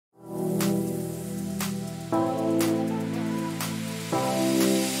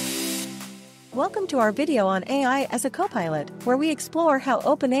welcome to our video on AI as a Copilot, where we explore how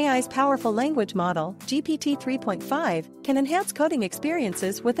OpenAI's powerful language model, GPT 3.5, can enhance coding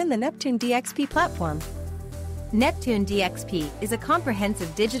experiences within the Neptune DXP platform. Neptune DXP is a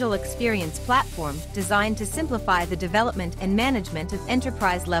comprehensive digital experience platform designed to simplify the development and management of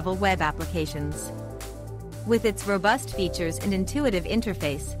enterprise-level web applications. With its robust features and intuitive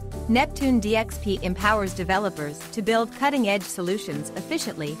interface, Neptune DXP empowers developers to build cutting-edge solutions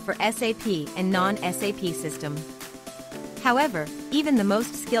efficiently for SAP and non-SAP systems. However, even the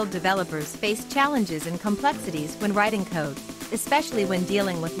most skilled developers face challenges and complexities when writing code, especially when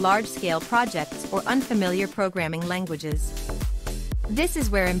dealing with large-scale projects or unfamiliar programming languages. This is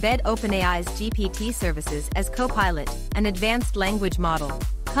where embed OpenAI's GPT services as Copilot, an advanced language model,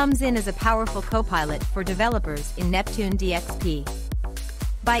 comes in as a powerful copilot for developers in Neptune DXP.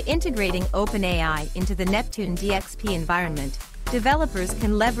 By integrating OpenAI into the Neptune DXP environment, developers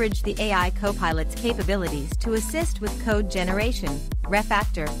can leverage the AI Copilot's capabilities to assist with code generation,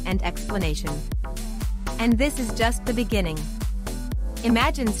 refactor, and explanation. And this is just the beginning.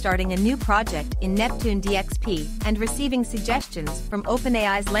 Imagine starting a new project in Neptune DXP and receiving suggestions from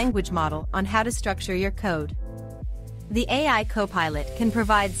OpenAI's language model on how to structure your code. The AI Copilot can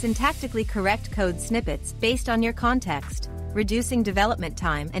provide syntactically correct code snippets based on your context, reducing development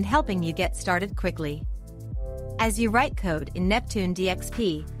time and helping you get started quickly. As you write code in Neptune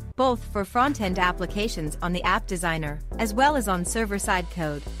DXP, both for front-end applications on the app designer, as well as on server-side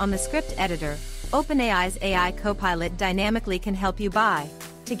code on the script editor, OpenAI's AI Copilot dynamically can help you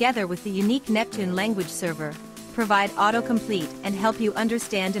together with the unique Neptune language server, provide autocomplete and help you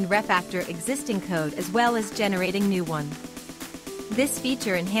understand and refactor existing code as well as generating new one. This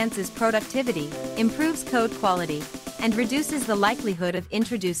feature enhances productivity, improves code quality, and reduces the likelihood of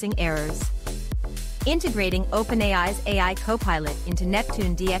introducing errors. Integrating OpenAI's AI Copilot into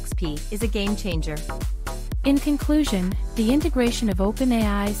Neptune DXP is a game-changer. In conclusion, the integration of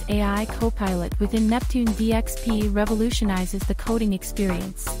OpenAI's AI Copilot within Neptune DXP revolutionizes the coding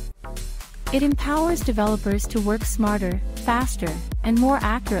experience. It empowers developers to work smarter, faster, and more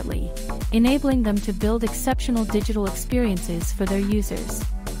accurately, enabling them to build exceptional digital experiences for their users.